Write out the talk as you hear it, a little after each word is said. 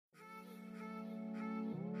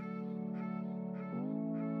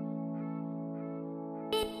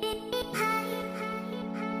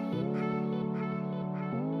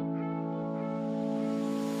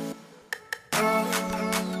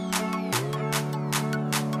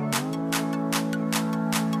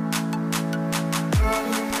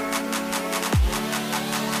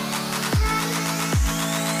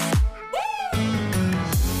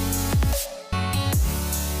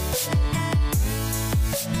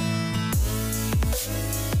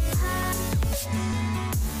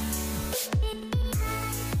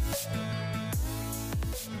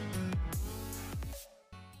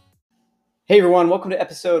Hey everyone, welcome to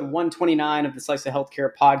episode 129 of the Slice of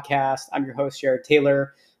Healthcare podcast. I'm your host, Jared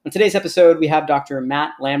Taylor. On today's episode, we have Dr.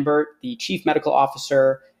 Matt Lambert, the Chief Medical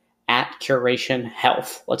Officer at Curation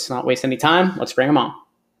Health. Let's not waste any time. Let's bring him on.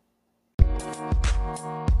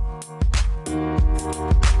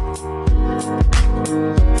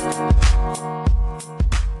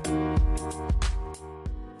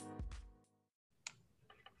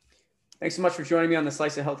 Thanks so much for joining me on the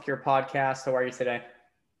Slice of Healthcare podcast. How are you today?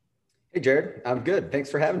 Hey, Jared. I'm good.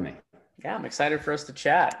 Thanks for having me. Yeah, I'm excited for us to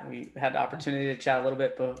chat. We had the opportunity to chat a little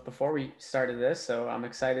bit before we started this, so I'm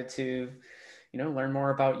excited to, learn more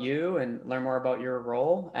about you and learn more about your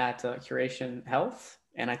role at Curation Health.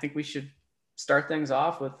 And I think we should start things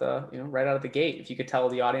off with, right out of the gate. If you could tell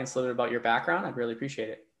the audience a little bit about your background, I'd really appreciate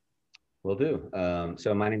it. Will do.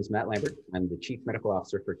 So my name is Matt Lambert. I'm the Chief Medical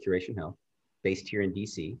Officer for Curation Health, based here in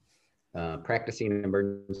DC, practicing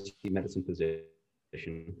emergency medicine physician. If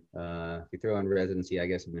you throw in residency, I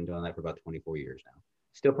guess I've been doing that for about 24 years now.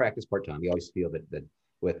 Still practice part-time. We always feel that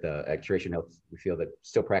with at Curation Health, we feel that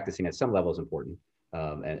still practicing at some level is important,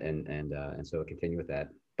 and so I'll continue with that.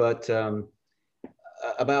 But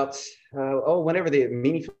whenever the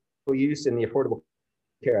meaningful use and the Affordable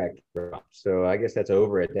Care Act dropped, so I guess that's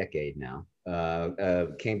over a decade now,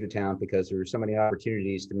 came to town because there were so many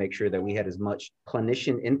opportunities to make sure that we had as much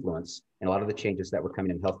clinician influence in a lot of the changes that were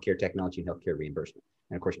coming in healthcare technology and healthcare reimbursement.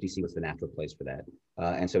 And of course, DC was the natural place for that.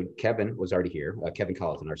 And so Kevin was already here. Kevin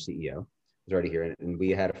Colleton, our CEO, was already here. And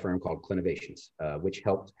we had a firm called Clinovations, which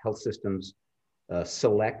helped health systems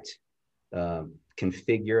select,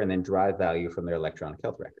 configure, and then drive value from their electronic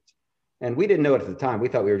health records. And we didn't know it at the time. We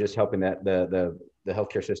thought we were just helping that the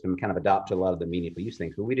healthcare system kind of adopt to a lot of the meaningful use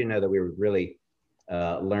things, but we didn't know that we were really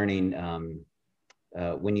learning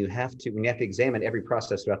when you have to examine every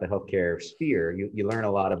process throughout the healthcare sphere. You learn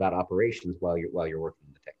a lot about operations while you're working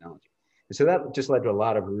in the technology. And so that just led to a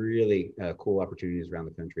lot of really cool opportunities around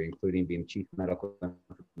the country, including being Chief Medical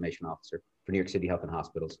Information Officer for New York City Health and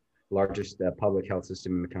Hospitals, largest public health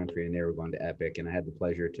system in the country, and they were going to Epic, and I had the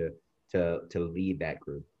pleasure to lead that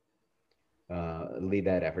group, lead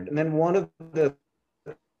that effort. And then one of the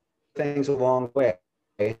things along the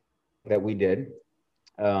way that we did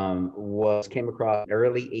came across an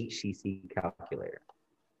early HCC calculator.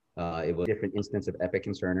 It was a different instance of Epic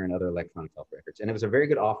and Cerner and other electronic health records. And it was a very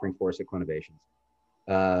good offering for us at Clinovations.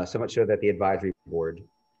 So much so that the advisory board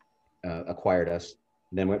acquired us,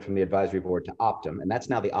 then went from the advisory board to Optum. And that's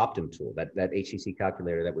now the Optum tool, that HCC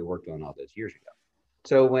calculator that we worked on all those years ago.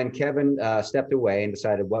 So when Kevin stepped away and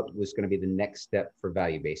decided what was going to be the next step for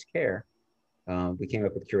value-based care, we came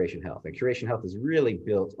up with Curation Health. And Curation Health is really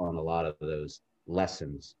built on a lot of those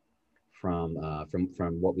lessons from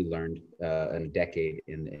what we learned in a decade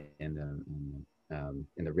in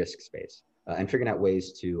the risk space, and figuring out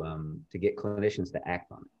ways to get clinicians to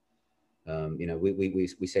act on it.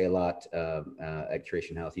 We say a lot at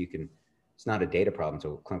Curation Health, it's not a data problem, it's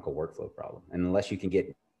a clinical workflow problem. And unless you can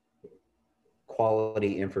get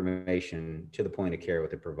quality information to the point of care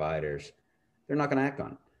with the providers, they're not going to act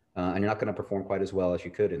on it. And you're not going to perform quite as well as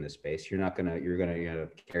you could in this space. You're going to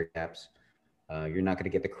care gaps. You're not going to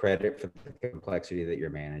get the credit for the complexity that you're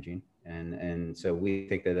managing. And so we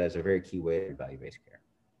think that that's a very key way to value-based care.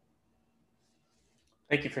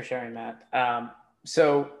 Thank you for sharing that.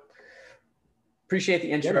 So appreciate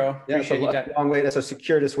the intro. Yeah, it's a long way. That's a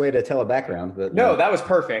circuitous way to tell a background. But no, that was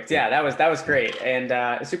perfect. Yeah, that was great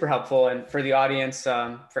and super helpful. And for the audience,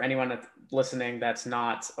 for anyone listening that's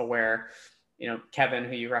not aware, Kevin,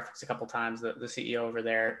 who you referenced a couple of times, the CEO over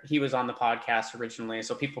there, he was on the podcast originally.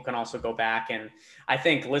 So people can also go back. And I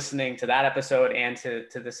think listening to that episode and to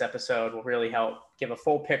this episode will really help give a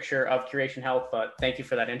full picture of Curation Health. But thank you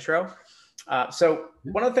for that intro. So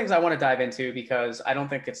one of the things I want to dive into, because I don't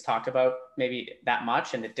think it's talked about maybe that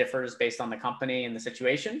much, and it differs based on the company and the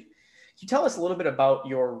situation. Can you tell us a little bit about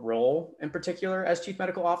your role in particular as Chief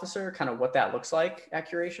Medical Officer, kind of what that looks like at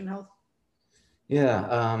Curation Health?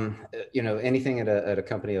 Yeah, anything at a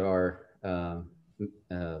company of our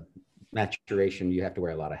maturation, you have to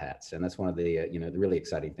wear a lot of hats, and that's one of the the really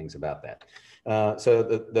exciting things about that. So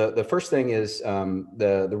the first thing is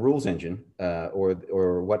the rules engine,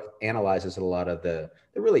 or what analyzes a lot of the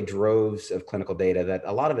really droves of clinical data. That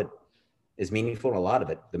a lot of it is meaningful, and a lot of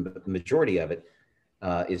it, the majority of it,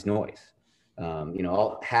 is noise.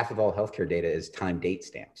 Half of all healthcare data is time date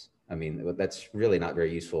stamps. I mean, that's really not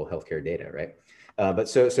very useful healthcare data, right?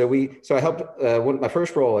 So I helped. My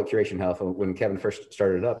first role at Curation Health, when Kevin first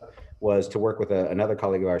started up, was to work with another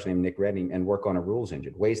colleague of ours named Nick Redding and work on a rules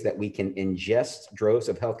engine, ways that we can ingest droves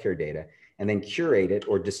of healthcare data and then curate it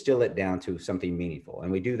or distill it down to something meaningful.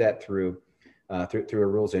 And we do that through through a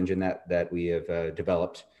rules engine that we have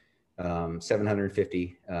developed,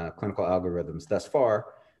 750 clinical algorithms thus far,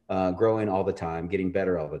 growing all the time, getting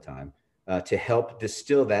better all the time, to help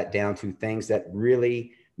distill that down to things that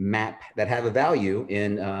really map, that have a value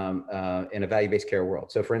in a value-based care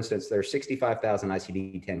world. So for instance, there are 65,000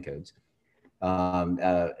 ICD-10 codes.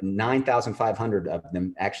 9,500 of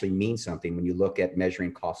them actually mean something when you look at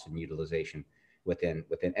measuring cost and utilization within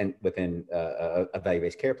a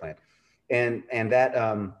value-based care plan, and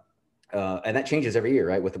that changes every year,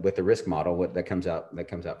 right? With the risk model that comes out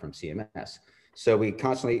from CMS. So we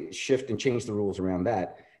constantly shift and change the rules around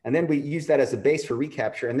that, and then we use that as a base for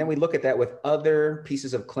recapture, and then we look at that with other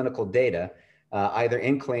pieces of clinical data, either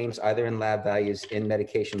in claims, either in lab values, in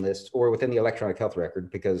medication lists, or within the electronic health record,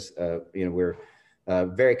 because we're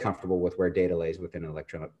very comfortable with where data lays within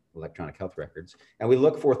electronic health records, and we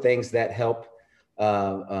look for things that help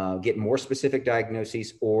get more specific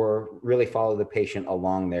diagnoses or really follow the patient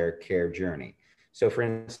along their care journey. So for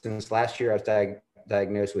instance, last year I was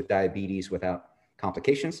diagnosed with diabetes without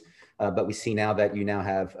complications, but we see now that you now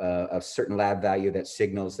have a certain lab value that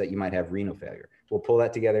signals that you might have renal failure. We'll pull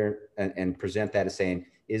that together and present that as saying,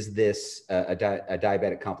 is this a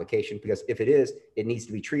diabetic complication? Because if it is, it needs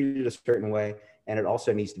to be treated a certain way, and it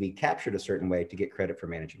also needs to be captured a certain way to get credit for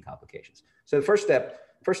managing complications. So the first step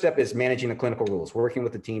is managing the clinical rules, working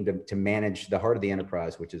with the team to manage the heart of the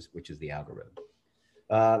enterprise, which is the algorithm.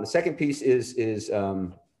 The second piece is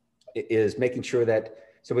making sure that,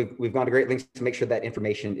 so we've gone to great lengths to make sure that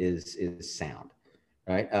information is sound,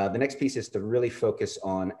 right? The next piece is to really focus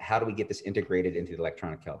on how do we get this integrated into the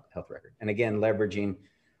electronic health record. And again, leveraging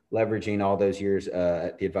all those years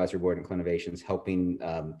at the advisory board and Clinivations, helping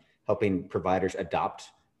providers adopt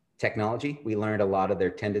technology. We learned a lot of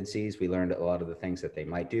their tendencies. We learned a lot of the things that they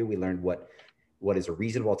might do. We learned what is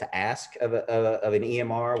reasonable to ask of an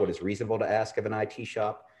EMR, what is reasonable to ask of an IT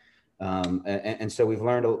shop. And so we've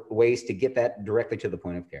learned ways to get that directly to the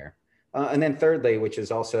point of care. And then thirdly, which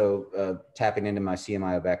is also tapping into my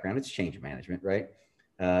CMIO background, it's change management, right?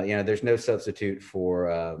 There's no substitute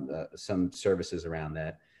for some services around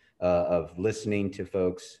that, of listening to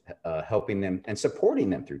folks, helping them and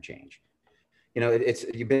supporting them through change.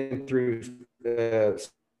 You've been through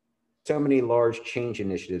so many large change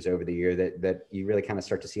initiatives over the year that you really kind of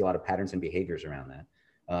start to see a lot of patterns and behaviors around that.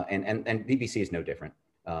 And VBC is no different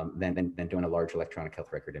than doing a large electronic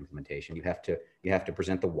health record implementation. You have to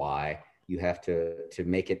present the why. You have to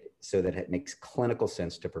make it so that it makes clinical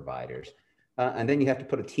sense to providers. And then you have to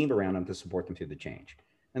put a team around them to support them through the change.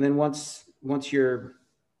 And then once you're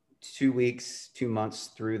 2 weeks, 2 months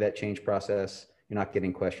through that change process, you're not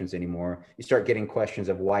getting questions anymore. You start getting questions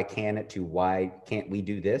of why can it to why can't we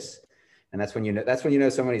do this? And that's when you know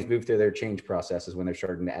somebody's moved through their change processes, when they're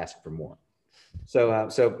starting to ask for more. So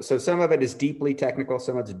some of it is deeply technical,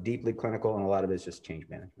 some of it's deeply clinical, and a lot of it is just change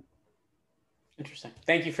management. Interesting.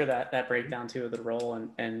 Thank you for that breakdown too of the role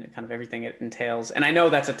and kind of everything it entails. And I know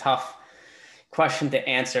that's a tough question to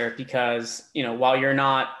answer because, while you're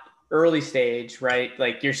not early stage, right?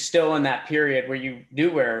 Like you're still in that period where you do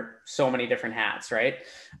wear so many different hats, right?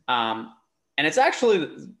 And it's actually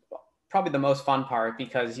probably the most fun part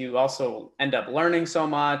because you also end up learning so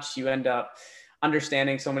much. You end up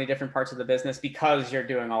understanding so many different parts of the business because you're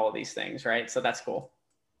doing all of these things, right? So that's cool.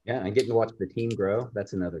 Yeah, and getting to watch the team grow,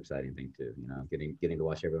 that's another exciting thing too. Getting to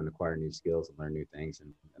watch everyone acquire new skills and learn new things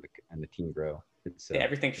and the team grow. It's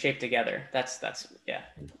everything shaped together. That's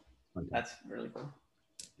really cool.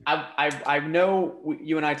 I know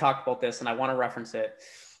you and I talked about this, and I want to reference it.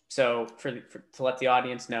 So to let the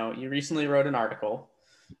audience know, you recently wrote an article,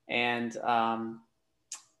 and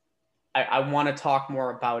I want to talk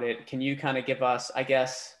more about it. Can you kind of give us, I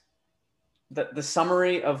guess, the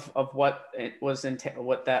summary of what it was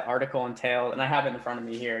what that article entailed? And I have it in front of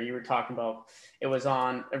me here. You were talking about it was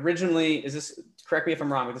on originally. Is this, correct me if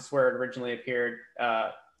I'm wrong, but this is where it originally appeared.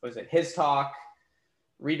 Was it His Talk?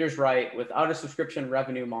 Readers Write, without a subscription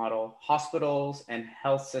revenue model, hospitals and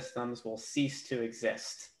health systems will cease to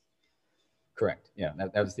exist. Correct. Yeah,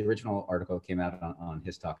 that was the original article. Came out on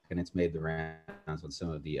His Talk, and it's made the rounds on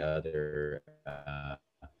some of the other,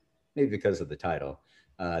 maybe because of the title,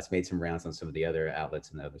 it's made some rounds on some of the other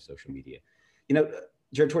outlets and the other social media.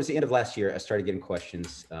 Jared, towards the end of last year, I started getting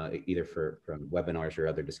questions either from webinars or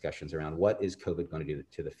other discussions around what is COVID going to do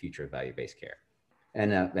to the future of value-based care,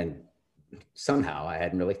 and somehow I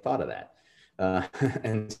hadn't really thought of that.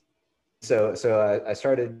 And so I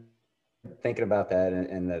started thinking about that,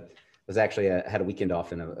 and that was actually, I had a weekend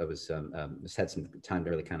off, and I was just had some time to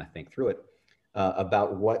really kind of think through it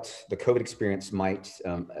about what the COVID experience might,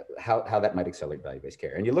 how that might accelerate value-based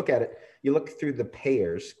care. And you look at it, you look through the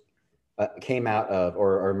payers, came out of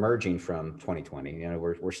or emerging from 2020. You know,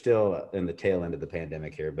 we're still in the tail end of the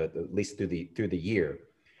pandemic here, but at least through the year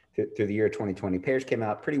 2020, payers came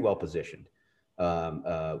out pretty well positioned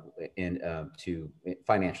to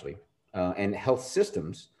financially, and health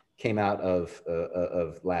systems came out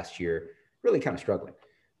of last year really kind of struggling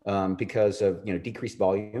because of decreased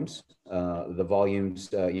volumes. The volumes,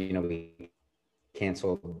 we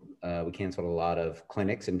canceled a lot of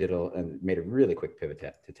clinics and made a really quick pivot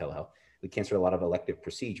to telehealth. We canceled a lot of elective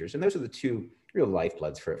procedures, and those are the two real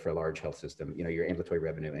lifebloods for a large health system. Your ambulatory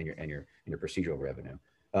revenue and your procedural revenue.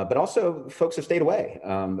 But also, folks have stayed away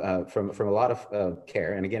from a lot of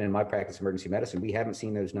care. And again, in my practice, emergency medicine, we haven't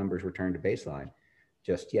seen those numbers return to baseline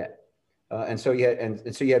just yet. And so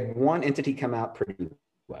you had one entity come out pretty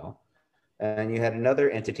well, and you had another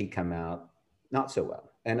entity come out not so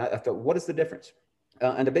well. And I thought, what is the difference?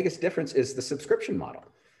 And the biggest difference is the subscription model.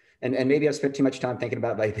 And maybe I spent too much time thinking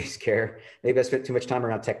about value-based care. Maybe I spent too much time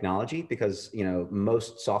around technology because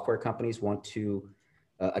most software companies want to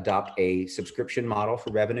adopt a subscription model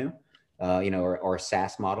for revenue, or a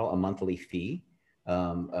SaaS model, a monthly fee.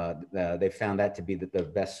 They found that to be the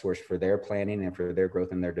best source for their planning and for their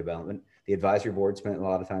growth and their development. The advisory board spent a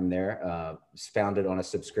lot of time there, founded on a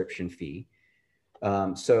subscription fee.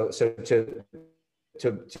 So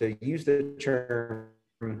to use the term,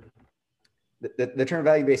 the term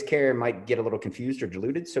value-based care might get a little confused or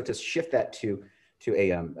diluted. So to shift that to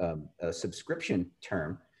a subscription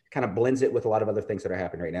term kind of blends it with a lot of other things that are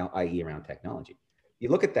happening right now, i.e. around technology. You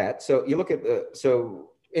look at that. So you look at, so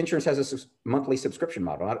insurance has a monthly subscription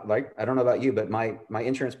model. I don't know about you, but my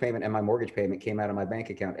insurance payment and my mortgage payment came out of my bank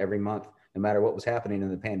account every month, no matter what was happening in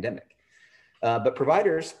the pandemic. But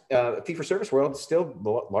providers, fee-for-service world, still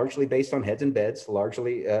largely based on heads and beds,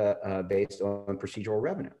 largely based on procedural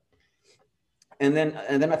revenue. And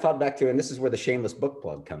then I thought back to, and this is where the shameless book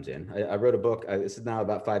plug comes in. I wrote a book, this is now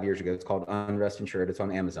about 5 years ago. It's called Unrest Insured. It's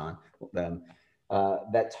on Amazon.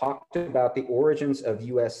 That talked about the origins of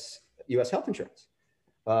U.S. health insurance.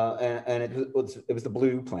 And it was the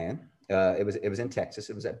Blue plan. It was in Texas.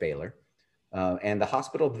 It was at Baylor. And the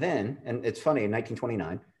hospital then, and it's funny, in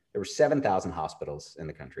 1929, there were 7,000 hospitals in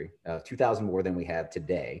the country, 2,000 more than we have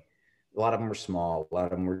today. A lot of them were small. A lot of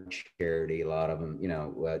them were charity. A lot of them,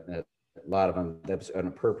 that was an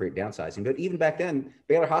appropriate downsizing. But even back then,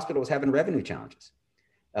 Baylor Hospital was having revenue challenges.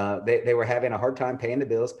 They were having a hard time paying the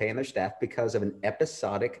bills, paying their staff because of an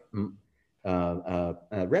episodic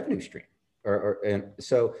revenue stream.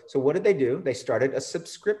 So what did they do? They started a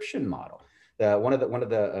subscription model. One of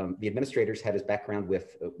the administrators had his background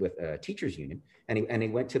with a teachers union, and he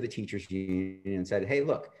went to the teachers union and said, "Hey,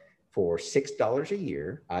 look, for $6 a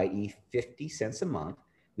year, i.e., 50 cents a month,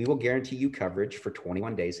 we will guarantee you coverage for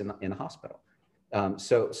 21 days in the hospital."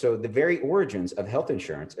 So the very origins of health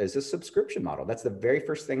insurance is a subscription model. That's the very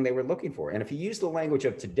first thing they were looking for. And if you use the language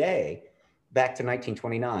of today, back to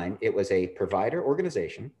 1929, it was a provider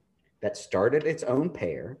organization that started its own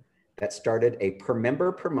payer, that started a per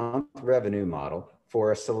member per month revenue model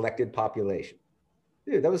for a selected population.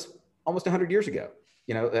 Dude, that was almost 100 years ago.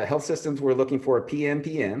 Health systems were looking for a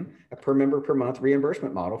PMPM, a per member per month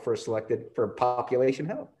reimbursement model for population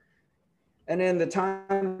health. And then the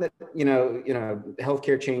time that,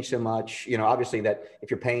 healthcare changed so much, obviously that if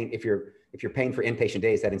you're paying for inpatient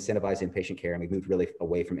days, that incentivizes inpatient care. And we moved really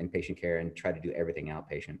away from inpatient care and tried to do everything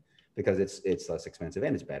outpatient because it's less expensive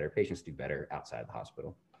and it's better. Patients do better outside the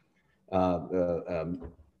hospital.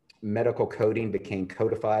 Medical coding became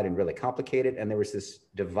codified and really complicated. And there was this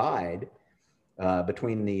divide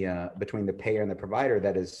between the payer and the provider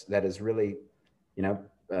that is really,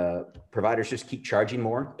 providers just keep charging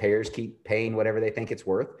more, payers keep paying whatever they think it's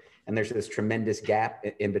worth. And there's this tremendous gap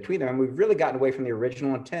in between them. And we've really gotten away from the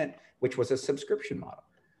original intent, which was a subscription model.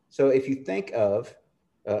 So if you think of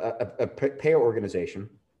a payer organization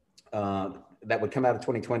that would come out of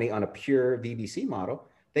 2020 on a pure VBC model,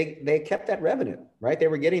 they kept that revenue, right? They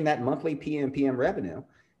were getting that monthly PMPM revenue.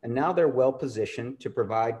 And now they're well positioned to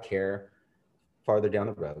provide care farther down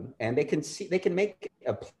the road. And they can make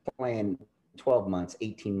a plan 12 months,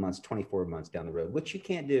 18 months, 24 months down the road, which you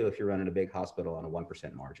can't do if you're running a big hospital on a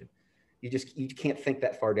 1% margin. You can't think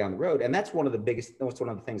that far down the road. And that's one of the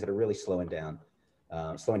things that are really slowing down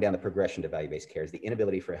the progression to value-based care is the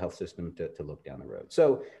inability for a health system to look down the road.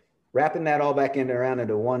 So wrapping that all back around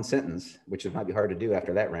into one sentence, which might be hard to do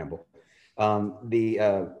after that ramble,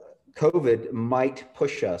 the COVID might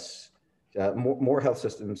push us, more health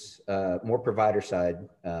systems, more provider side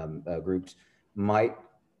groups might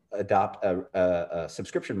adopt a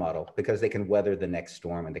subscription model because they can weather the next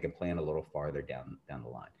storm and they can plan a little farther down the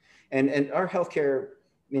line. And our healthcare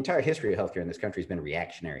the entire history of healthcare in this country has been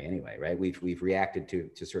reactionary anyway, right? We've reacted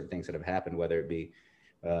to certain things that have happened, whether it be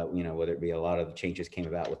whether it be a lot of the changes came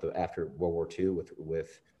about after World War II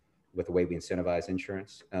with the way we incentivize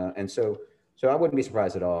insurance, and so I wouldn't be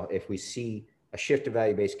surprised at all if we see a shift to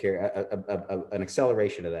value-based care, an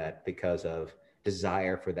acceleration of that because of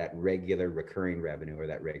desire for that regular recurring revenue or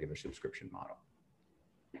that regular subscription model.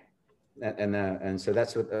 And so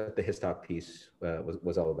that's what the HisTalk piece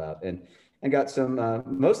was all about, and got some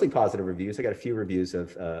mostly positive reviews. I got a few reviews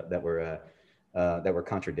of that were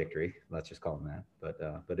contradictory. Let's just call them that.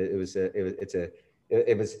 But it was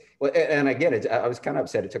well, and again, I was kind of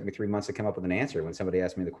upset. It took me 3 months to come up with an answer when somebody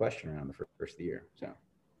asked me the question around the first of the year. So.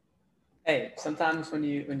 Hey, sometimes when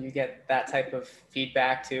you get that type of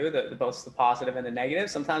feedback too, both the positive and the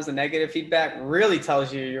negative, sometimes the negative feedback really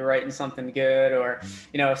tells you you're writing something good, or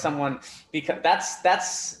someone, because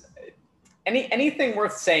that's anything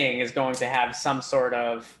worth saying is going to have some sort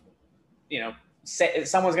of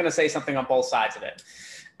someone's going to say something on both sides of it.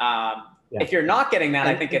 If you're not getting that,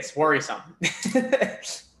 I think it's worrisome.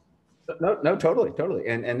 No, totally.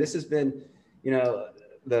 And this has been,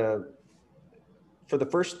 for the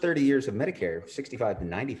first 30 years of Medicare, 65 to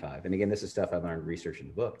 95, and again, this is stuff I learned researching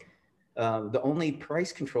the book, the only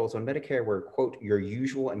price controls on Medicare were, quote, your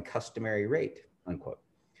usual and customary rate, unquote.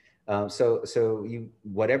 So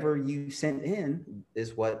whatever you sent in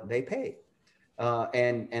is what they pay.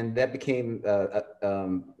 And that became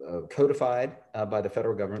codified by the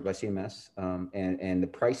federal government, by CMS, and the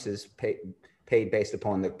prices paid based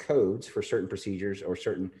upon the codes for certain procedures or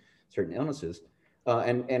certain illnesses.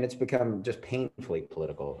 And it's become just painfully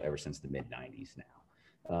political ever since the mid-90s now.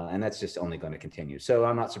 And that's just only going to continue. So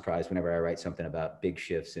I'm not surprised whenever I write something about big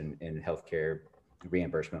shifts in healthcare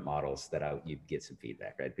reimbursement models that you get some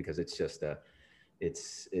feedback, right? Because it's just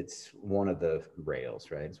it's one of the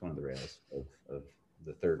rails, right? It's one of the rails of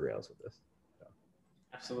the third rails of this. So.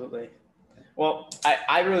 Absolutely. Well,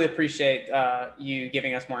 I really appreciate you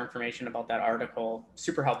giving us more information about that article.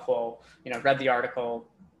 Super helpful. Read the article.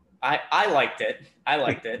 I liked it.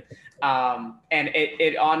 And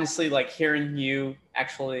it honestly, like hearing you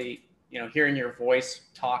actually, hearing your voice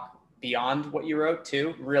talk beyond what you wrote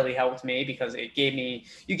too, really helped me, because you gave me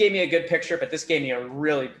a good picture, but this gave me a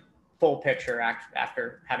really full picture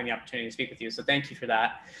after having the opportunity to speak with you. So thank you for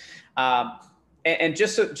that. And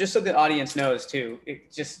just so the audience knows too,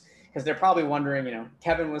 just because they're probably wondering,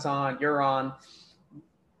 Kevin was on, you're on.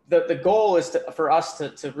 The goal is for us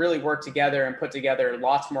to really work together and put together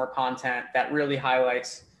lots more content that really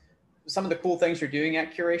highlights some of the cool things you're doing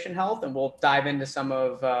at Curation Health. And we'll dive into some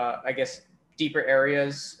of, deeper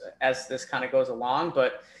areas as this kind of goes along.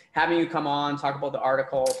 But having you come on, talk about the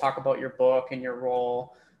article, talk about your book and your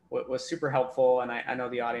role was super helpful. And I know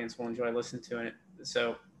the audience will enjoy listening to it.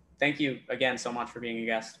 So thank you again so much for being a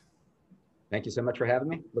guest. Thank you so much for having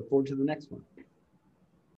me. Look forward to the next one.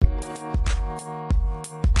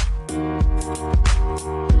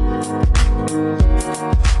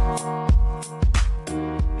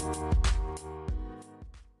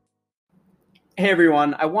 Hey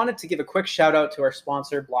everyone, I wanted to give a quick shout out to our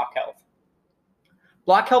sponsor, Block Health.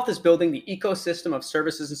 Block Health is building the ecosystem of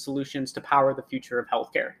services and solutions to power the future of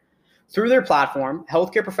healthcare. Through their platform,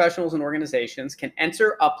 healthcare professionals and organizations can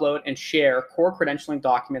enter, upload, and share core credentialing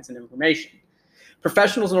documents and information.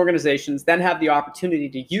 Professionals and organizations then have the opportunity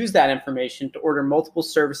to use that information to order multiple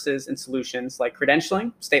services and solutions like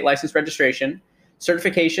credentialing, state license registration,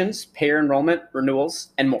 certifications, payer enrollment,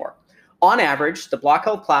 renewals, and more. On average, the Block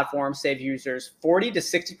Health platform saves users 40 to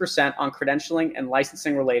 60% on credentialing and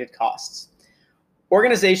licensing related costs.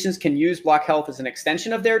 Organizations can use Block Health as an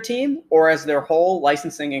extension of their team or as their whole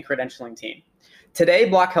licensing and credentialing team. Today,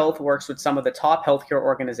 Block Health works with some of the top healthcare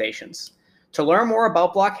organizations. To learn more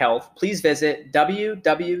about Block Health, please visit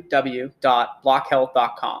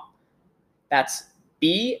www.blockhealth.com. That's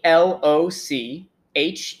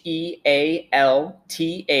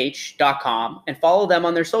BLOCHEALTH.com, and follow them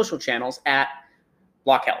on their social channels at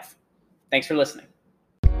Block Health. Thanks for listening.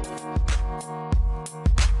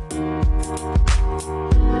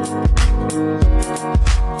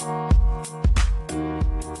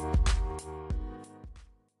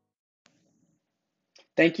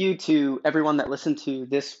 Thank you to everyone that listened to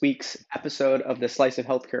this week's episode of the Slice of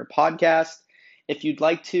Healthcare podcast. If you'd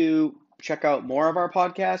like to check out more of our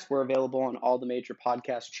podcasts, we're available on all the major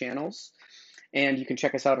podcast channels. And you can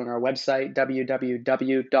check us out on our website,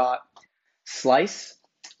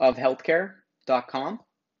 www.sliceofhealthcare.com.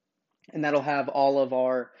 And that'll have all of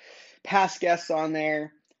our past guests on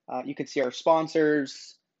there. You can see our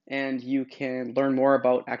sponsors, and you can learn more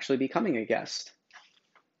about actually becoming a guest.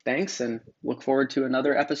 Thanks, and look forward to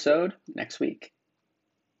another episode next week.